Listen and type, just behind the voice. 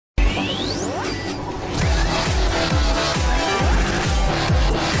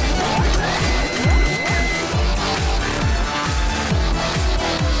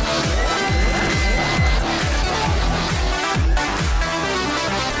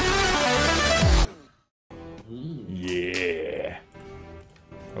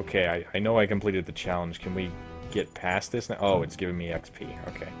Okay, I know I completed the challenge. Can we get past this now? Oh, it's giving me XP.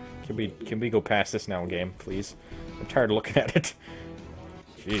 Okay. Can we go past this now, game, please? I'm tired of looking at it.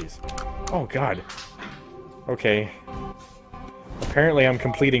 Jeez. Oh, God. Okay. Apparently I'm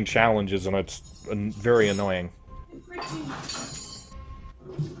completing challenges, and it's very annoying.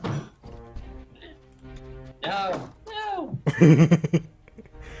 No! No!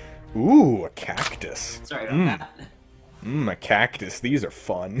 Ooh, a cactus. Sorry about that. A cactus. These are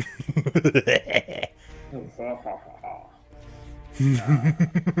fun.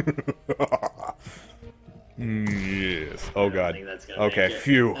 Yes. Oh god. Okay,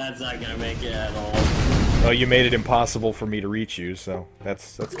 phew. That's not gonna make it at all. Well, you made it impossible for me to reach you, so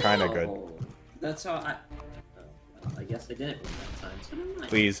that's kind of good. That's how I guess I didn't win that time, so never mind.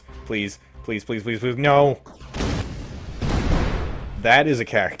 Please, please, please, please, please, please. No! That is a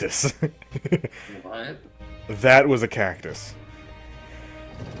cactus. What? That was a cactus.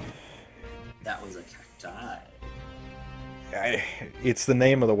 That was a cacti. It's the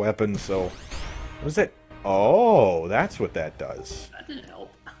name of the weapon, so... What is it? Oh, that's what that does. That didn't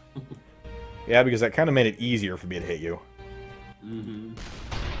help. Yeah, because that kind of made it easier for me to hit you. Mm-hmm.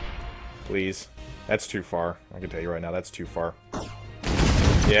 Please. That's too far. I can tell you right now, that's too far.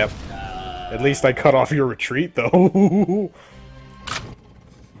 Yep. At least I cut off your retreat, though.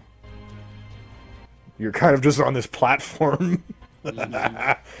 You're kind of just on this platform.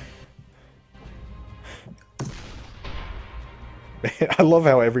 Mm-hmm. I love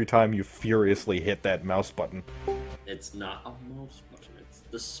how every time you furiously hit that mouse button. It's not a mouse button, it's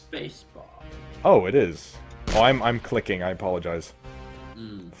the space bar. Oh, it is. Oh, I'm clicking, I apologize.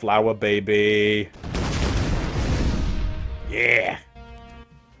 Flower baby. Yeah.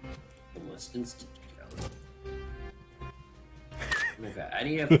 Almost instant kill. Okay, I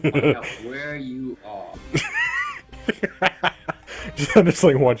need to find out where you are. I'm just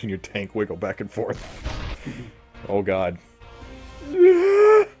like watching your tank wiggle back and forth. Oh god.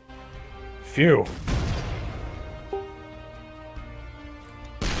 Phew.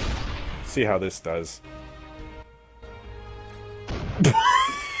 See how this does.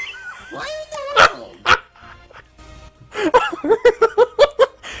 What in the world?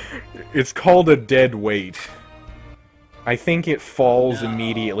 It's called a dead weight. I think it falls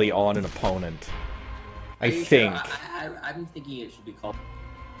immediately on an opponent. I think. Sure? I'm thinking it should be called...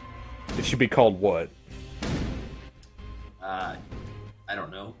 It should be called what? I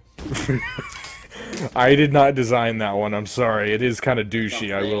don't know. I did not design that one, I'm sorry. It is kind of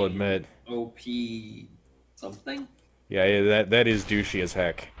douchey, I will admit. OP... something? Yeah, that is douchey as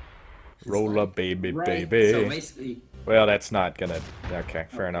heck. Roll up, baby, Right, baby. so basically... Well, that's not gonna... Okay,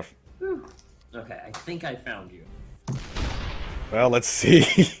 fair enough. Whew. Okay, I think I found you. Well, let's see.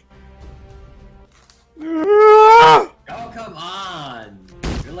 Oh, come on!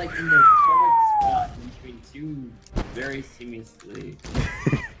 You're like in the perfect spot in between two very seamlessly...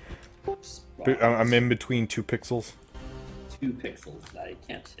 spots. I'm in between 2 pixels. 2 pixels that I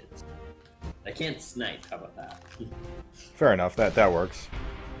can't hit. I can't snipe, how about that? Fair enough, that works.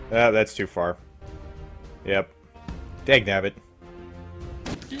 That's too far. Yep. Dagnabbit.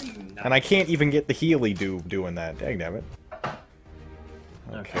 And I can't even get the Healy doing that. Dagnabbit.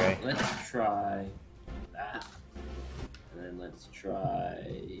 Okay. Let's try that. And then let's try...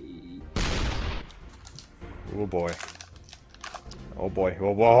 Oh boy. Oh boy.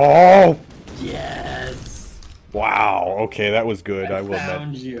 Oh, whoa! Yes! Wow, okay, that was good, I will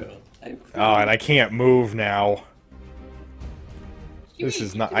found admit. you. Oh, and I can't move now. This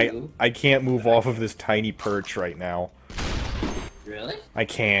is not... I can't move off of this tiny perch right now. Really? I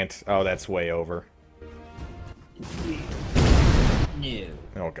can't. Oh, that's way over. No.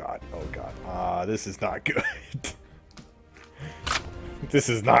 Oh god, oh god. This is not good. This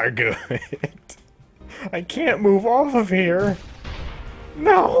is not good. I can't move off of here.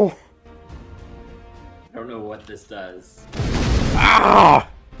 No! I don't know what this does. Ah!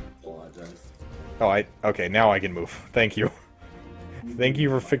 Apologize. Oh, okay, now I can move. Thank you. Thank you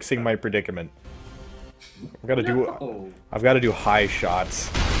for fixing my predicament. I've got to do high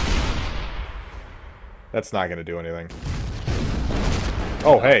shots. That's not gonna do anything.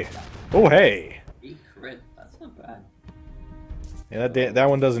 Oh hey! Oh hey! Crit. That's not bad. Yeah, that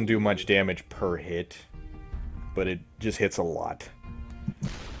one doesn't do much damage per hit, but it just hits a lot.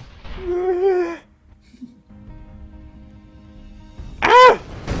 Ah!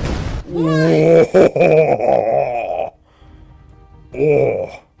 Oh!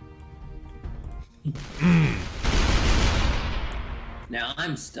 Oh! Now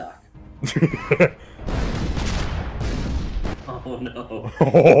I'm stuck. Oh no.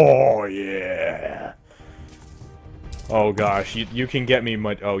 Oh yeah. Oh gosh, you can get me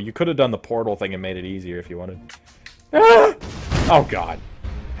much. Oh, you could have done the portal thing and made it easier if you wanted. Ah! Oh god,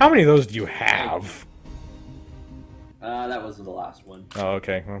 how many of those do you have? That was the last one. Oh,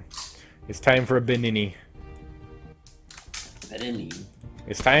 okay. Well, it's time for a banini. Banini.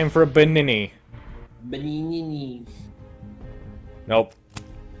 It's time for a banini. Banini. Nope.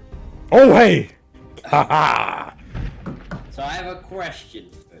 Oh hey! Haha! So I have a question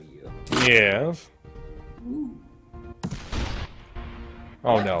for you. Yes. Ooh.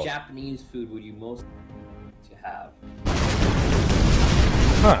 Oh what no. Japanese food would you most like to have?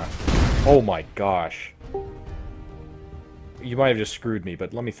 Huh. Oh my gosh. You might have just screwed me,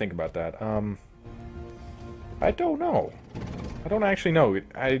 but let me think about that. I don't know. I don't actually know.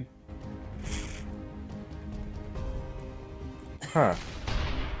 Huh.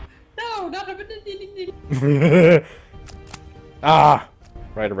 No, not a banana. Ah!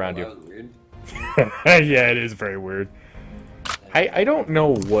 Right around That you. was weird. Yeah, it is very weird. I don't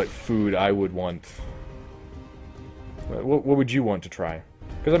know what food I would want. What would you want to try?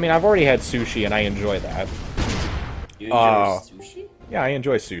 Because, I mean, I've already had sushi, and I enjoy that. You enjoy sushi? Yeah, I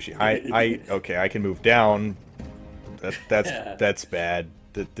enjoy sushi. Okay, I can move down. That's bad.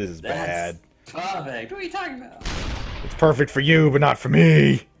 This is bad. Perfect. What are you talking about? It's perfect for you, but not for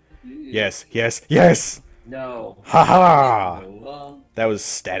me. Yes, yes, yes! No. Haha! Well, That was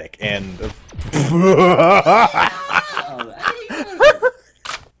static, and...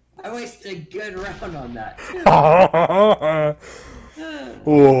 I wasted a good round on that.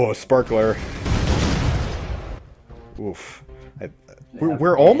 Oh, sparkler. Oof.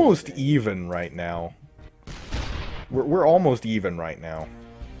 We're almost even right now. We're almost even right now.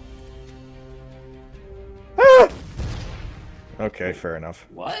 Ah! Okay, fair enough.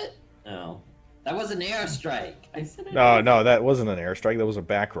 What? No. That was an airstrike. I said it. No, that wasn't an airstrike. That was a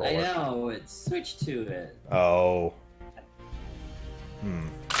back roller. I know. It switched to it. Oh.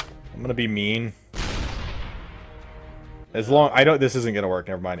 I'm gonna be mean. As long I don't. This isn't gonna work.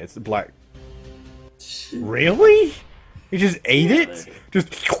 Never mind. It's the black. Really? You just ate it?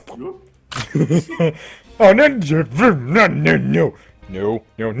 Just. Oh no! No! No! No! No! No!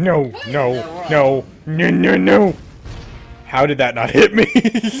 No! No! No! No! No! How did that not hit me?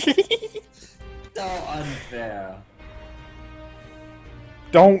 So unfair.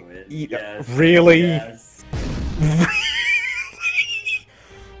 Don't eat. Yes, Really? yes.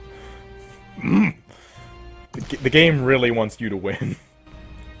 The game really wants you to win.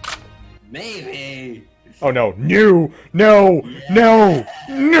 Maybe. Oh no! No! No! No!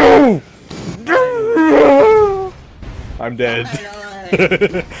 No! No! I'm dead.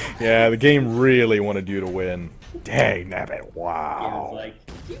 Yeah, the game really wanted you to win. Dang, nabbit! He was Wow. like,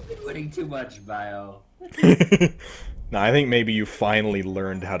 you've been winning too much, Bio. No, I think maybe you finally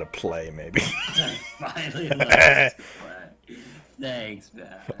learned how to play. Maybe. I finally learned to play. Thanks, man.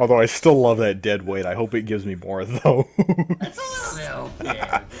 Although I still love that dead weight. I hope it gives me more though. That's a little bit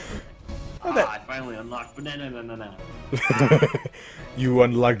unfair. I finally unlocked banana. You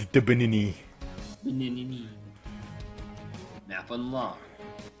unlocked the banini. Map unlocked.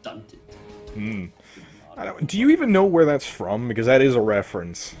 Stunted. Do you even know where that's from? Because that is a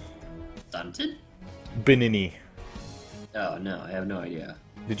reference. Stunted? Banini. Oh no, I have no idea.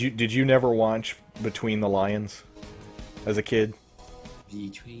 Did you never watch Between the Lions as a kid?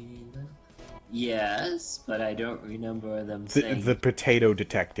 Between the... Yes, but I don't remember them saying... The Potato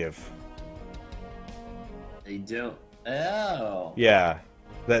Detective. They don't... Oh! Yeah,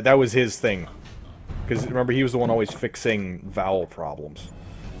 that was his thing. Because remember, he was the one always fixing vowel problems.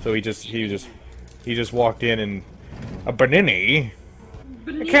 So he just walked in and a banini.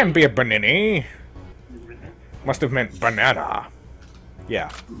 It can't be a banini. Must have meant banana.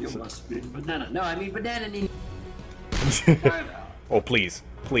 Yeah. You must be banana. No, I mean banana. Oh please,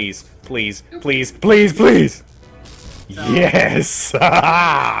 please, please, please, please, please. Yes. On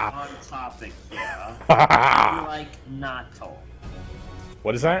topic here. You like natto.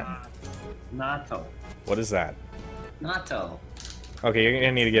 What is that? Natto. What is that? Natto. Okay, you're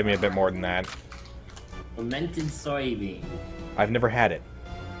gonna need to give me a bit more than that. Fermented soybean. I've never had it.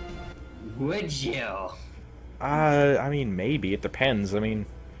 Would you? I mean, maybe. It depends. I mean,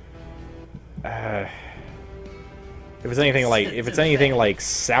 if it's anything like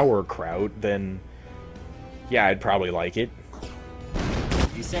sauerkraut, then yeah, I'd probably like it.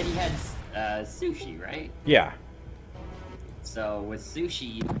 You said you had sushi, right? Yeah. So with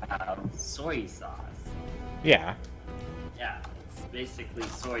sushi, you have soy sauce. Yeah. Yeah, it's basically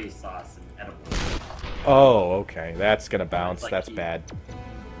soy sauce and edible. Oh, okay. That's gonna bounce. Like That's you bad. Put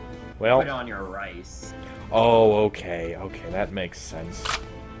Well. it on your rice. Oh, okay. Okay, that makes sense.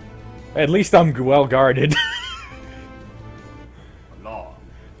 At least I'm well guarded.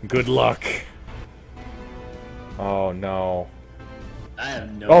 Good luck. Oh no. I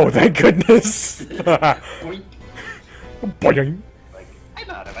have no. Oh, thank goodness. Boink. Boing. Like, I'm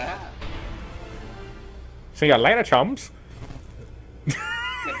out of that. See you later, chums.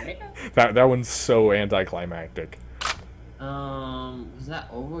 That one's so anticlimactic. Was that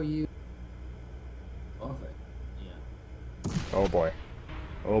over you? Over. Yeah. Oh boy.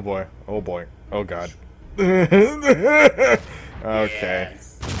 Oh boy. Oh boy. Oh god. Okay.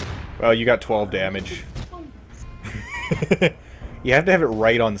 Yes. Well, you got 12 damage. You have to have it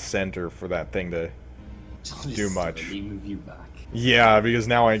right on center for that thing to do much. Let me move you back. Yeah, because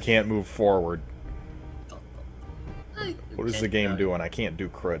now I can't move forward. What is the game doing? I can't do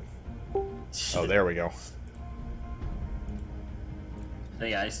crud. Oh, there we go. I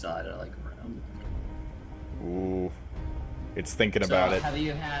think I still had it like around. Ooh. It's thinking about it. Have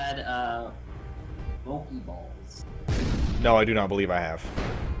you had Pokeballs? No, I do not believe I have.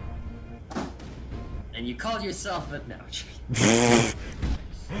 And you called yourself a no.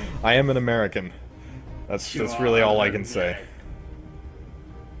 I am an American. That's really all I can say.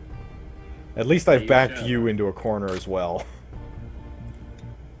 At least I've backed you into a corner as well.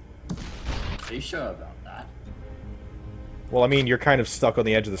 Are you sure about that? Well, I mean, you're kind of stuck on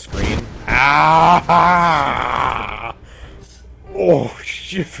the edge of the screen. Ah! Oh,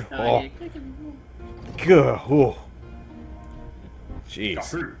 shit. Oh. Good. Oh.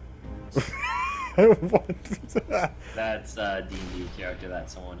 Jeez. What? That's a D&D character that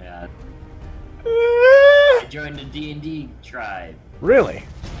someone had. I joined the D&D tribe. Really?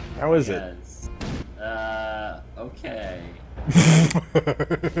 How is it? Okay.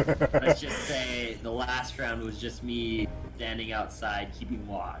 Let's just say the last round was just me standing outside keeping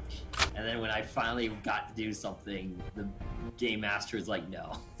watch. And then when I finally got to do something, the game master was like,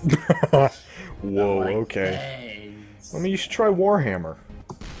 no. Whoa, like, okay. thanks. I mean, you should try Warhammer.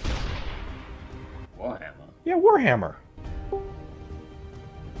 Warhammer? Yeah, Warhammer.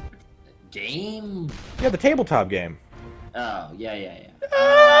 Game? Yeah, the tabletop game. Oh, yeah.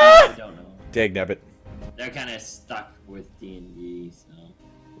 I don't know. Dagnabbit. They're kind of stuck with D&D, so...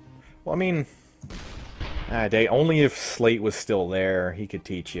 Well, I mean... only if Slate was still there, he could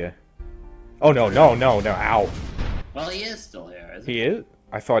teach you. Oh, no, ow. Well, he is still here, isn't he? He is?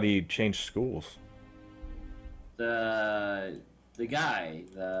 I thought he changed schools. The guy,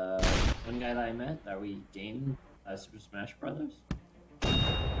 the one guy that I met, that we gamed Super Smash Brothers?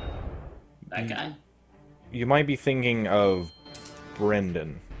 That guy? You might be thinking of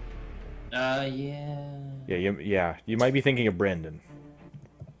Brendan. Yeah. Yeah, you might be thinking of Brendan.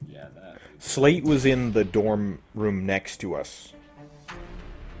 Yeah, that. Slate was in the dorm room next to us.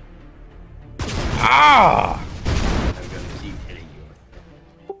 Ah! I'm gonna keep hitting you.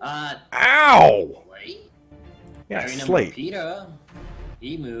 Ow! Slate? Yeah, I remember Slate. Peter.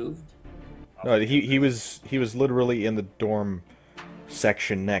 He moved. No, he was literally in the dorm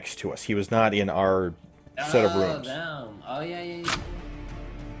section next to us. He was not in our set of rooms. Them. Oh, yeah.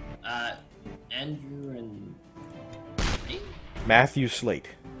 Andrew and... Matthew Slate.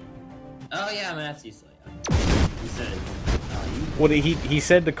 Oh, yeah, Matthew Slate. He said... Well, he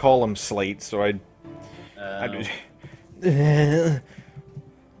said to call him Slate, so I'm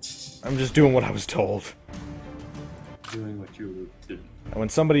just doing what I was told. Doing what you did. And when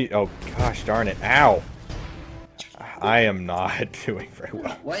somebody... Oh, gosh darn it. Ow! I am not doing very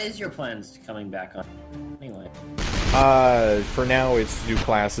well. What is your plans coming back on? Anyway. For now, it's to do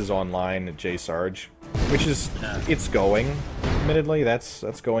classes online at JSarge, which is... It's going. Admittedly,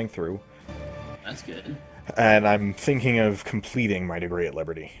 that's going through. That's good. And I'm thinking of completing my degree at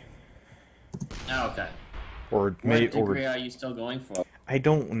Liberty. Oh, okay. What degree are you still going for? I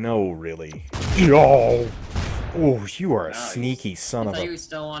don't know, really. Oh, you are a sneaky son of a... I thought you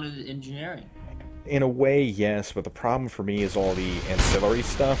still wanted engineering. In a way, yes, but the problem for me is all the ancillary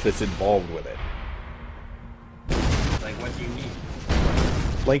stuff that's involved with it. Like, what do you mean?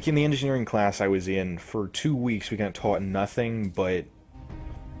 Like, in the engineering class I was in, for 2 weeks we got taught nothing but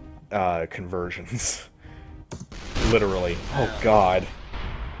conversions. Literally. Oh, God.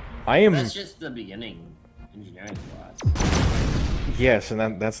 That's just the beginning engineering class. Yes,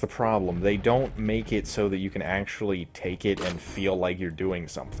 and that's the problem. They don't make it so that you can actually take it and feel like you're doing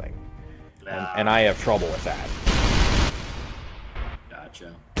something. And I have trouble with that.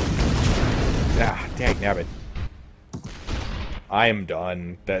 Gotcha. Dagnabbit. I am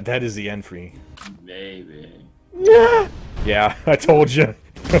done. That is the end for me. Maybe. Yeah, I told you.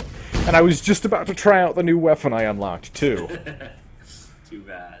 And I was just about to try out the new weapon I unlocked, too. Too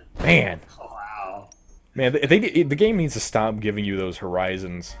bad. Man. Oh, wow. Man, the game needs to stop giving you those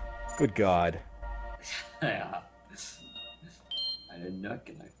horizons. Good God. Yeah. I And not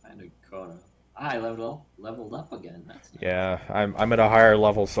gonna find a corner. I leveled up again. That's nice. Yeah, I'm at a higher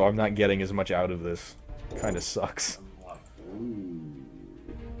level, so I'm not getting as much out of this. Kind of sucks. Ooh.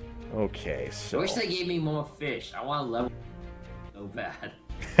 Okay, I so... wish they gave me more fish. I want to level so bad.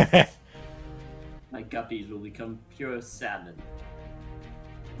 My guppies will become pure salmon.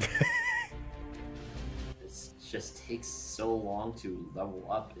 It just takes so long to level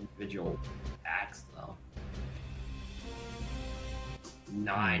up individual packs, though.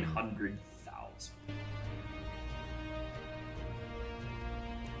 900,000.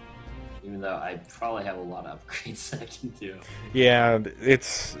 Even though I probably have a lot of upgrades that I can do. Yeah,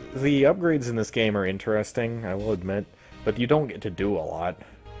 it's... The upgrades in this game are interesting, I will admit, but you don't get to do a lot.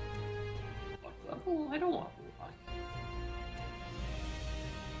 What level? I don't want luck.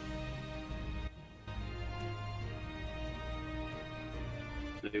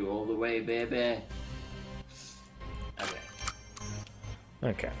 Do all the way, baby. Okay.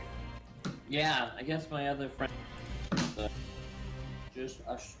 Okay. Yeah, I guess my other friend. Just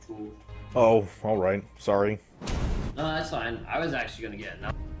us two. Oh, alright. Sorry. No, that's fine. I was actually gonna get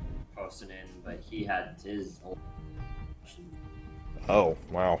another posted in, but he had his own. Oh,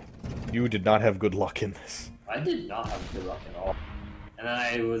 wow. You did not have good luck in this. I did not have good luck at all. And then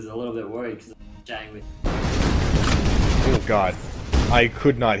I was a little bit worried because I was chatting with. Oh god. I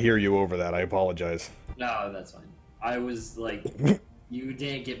could not hear you over that, I apologize. No, that's fine. I was like, you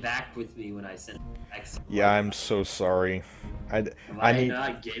didn't get back with me when I sent X. Yeah, I'm so sorry. Am I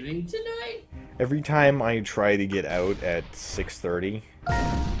not gaming tonight? Every time I try to get out at 6:30,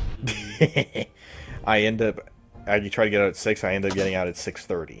 I try to get out at 6, I end up getting out at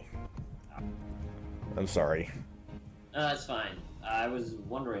 6:30. I'm sorry. No, that's fine. I was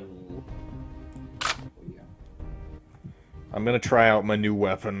wondering. I'm gonna try out my new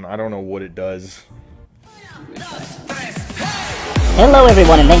weapon. I don't know what it does. Hello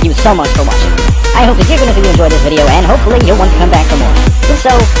everyone, and thank you so much for watching. I hope that you're going to enjoy this video, and hopefully you'll want to come back for more. If so,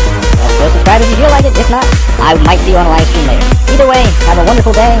 go subscribe if you feel like it. If not, I might see you on a live stream later. Either way, have a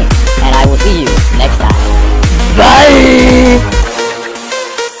wonderful day, and I will see you next time. Bye!